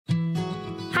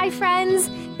Hi, friends.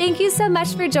 Thank you so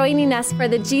much for joining us for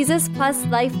the Jesus Plus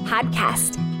Life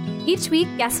podcast. Each week,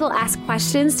 guests will ask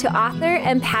questions to author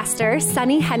and pastor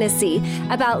Sonny Hennessy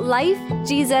about life,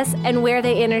 Jesus, and where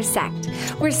they intersect.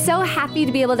 We're so happy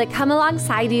to be able to come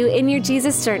alongside you in your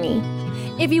Jesus journey.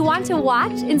 If you want to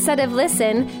watch instead of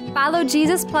listen, follow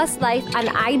Jesus Plus Life on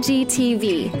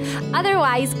IGTV.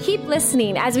 Otherwise, keep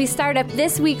listening as we start up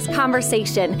this week's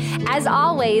conversation, as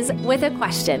always, with a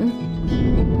question.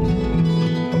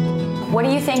 What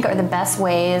do you think are the best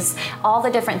ways, all the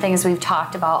different things we've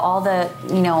talked about,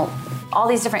 all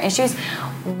these different issues,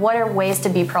 what are ways to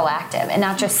be proactive and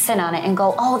not just sit on it and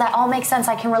go, oh, that all makes sense,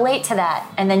 I can relate to that,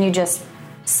 and then you just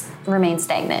remain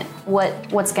stagnant?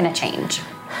 What's going to change?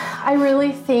 I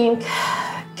really think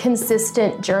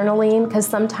consistent journaling, because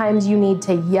sometimes you need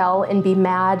to yell and be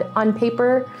mad on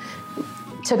paper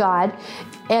to God.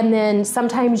 And then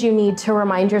sometimes you need to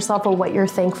remind yourself of what you're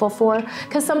thankful for.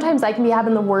 Because sometimes I can be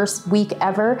having the worst week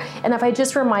ever. And if I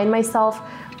just remind myself,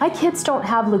 my kids don't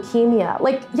have leukemia.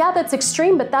 Like, yeah, that's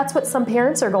extreme, but that's what some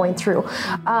parents are going through.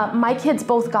 My kids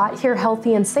both got here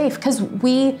healthy and safe because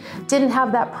we didn't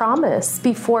have that promise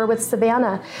before with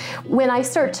Savannah. When I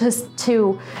start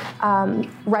to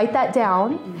write that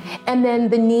down, and then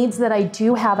the needs that I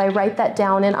do have, I write that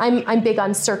down. And I'm big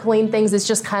on circling things. It's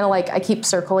just kind of like I keep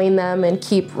circling them and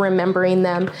keep remembering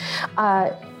them.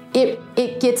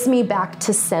 It gets me back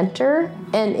to center,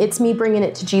 and it's me bringing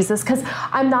it to Jesus, because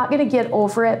I'm not going to get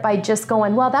over it by just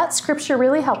going, well, that scripture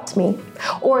really helped me,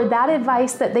 or that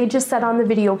advice that they just said on the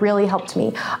video really helped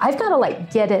me. I've got to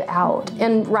get it out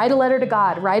and write a letter to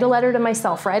God, write a letter to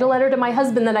myself, write a letter to my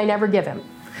husband that I never give him.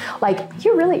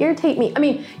 You really irritate me. I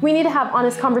mean, we need to have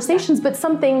honest conversations, but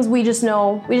some things we just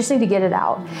know, we just need to get it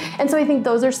out. And so I think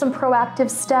those are some proactive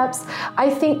steps. I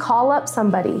think call up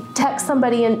somebody, text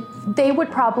somebody, and they would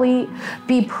probably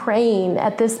be praying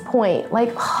at this point.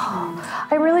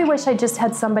 I really wish I just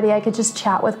had somebody I could just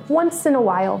chat with once in a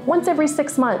while, once every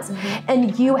 6 months. Mm-hmm.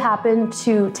 And you happen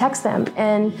to text them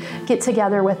and get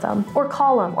together with them, or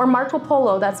call them, or Marco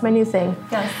Polo. That's my new thing.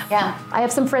 Yes. Yeah. I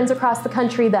have some friends across the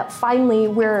country that finally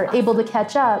we're able to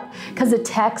catch up because the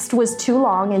text was too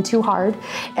long and too hard,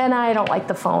 and I don't like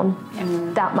the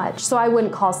phone that much. So I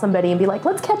wouldn't call somebody and be like,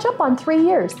 let's catch up on 3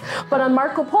 years. But on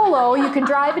Marco Polo, you can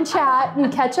drive and chat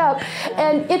and catch up.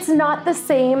 And it's not the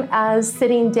same as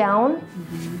sitting down,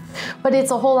 but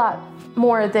it's a whole lot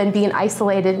more than being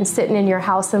isolated and sitting in your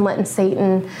house and letting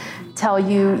Satan tell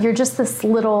you you're just this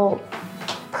little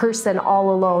person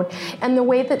all alone. And the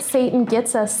way that Satan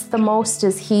gets us the most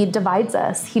is he divides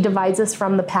us. He divides us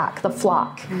from the pack, the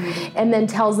flock, and then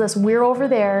tells us we're over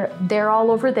there, they're all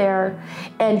over there,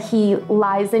 and he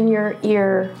lies in your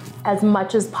ear as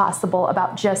much as possible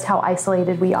about just how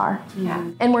isolated we are. Yeah.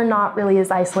 And we're not really as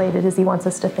isolated as he wants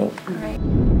us to think. Right.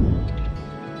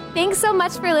 Thanks so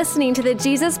much for listening to the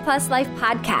Jesus Plus Life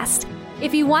podcast.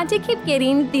 If you want to keep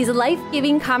getting these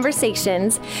life-giving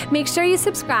conversations, make sure you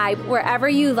subscribe wherever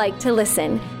you like to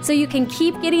listen so you can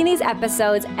keep getting these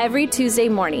episodes every Tuesday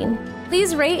morning.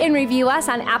 Please rate and review us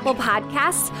on Apple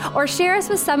Podcasts, or share us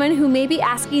with someone who may be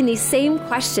asking these same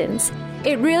questions.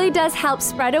 It really does help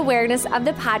spread awareness of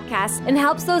the podcast and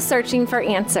helps those searching for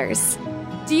answers.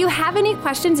 Do you have any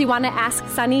questions you want to ask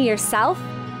Sonny yourself?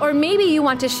 Or maybe you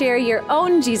want to share your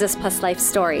own Jesus Plus Life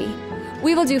story?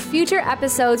 We will do future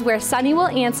episodes where Sonny will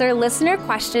answer listener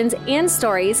questions and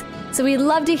stories, so we'd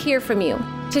love to hear from you.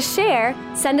 To share,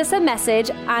 send us a message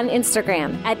on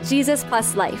Instagram at Jesus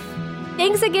Plus Life.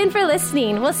 Thanks again for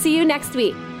listening. We'll see you next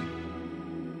week.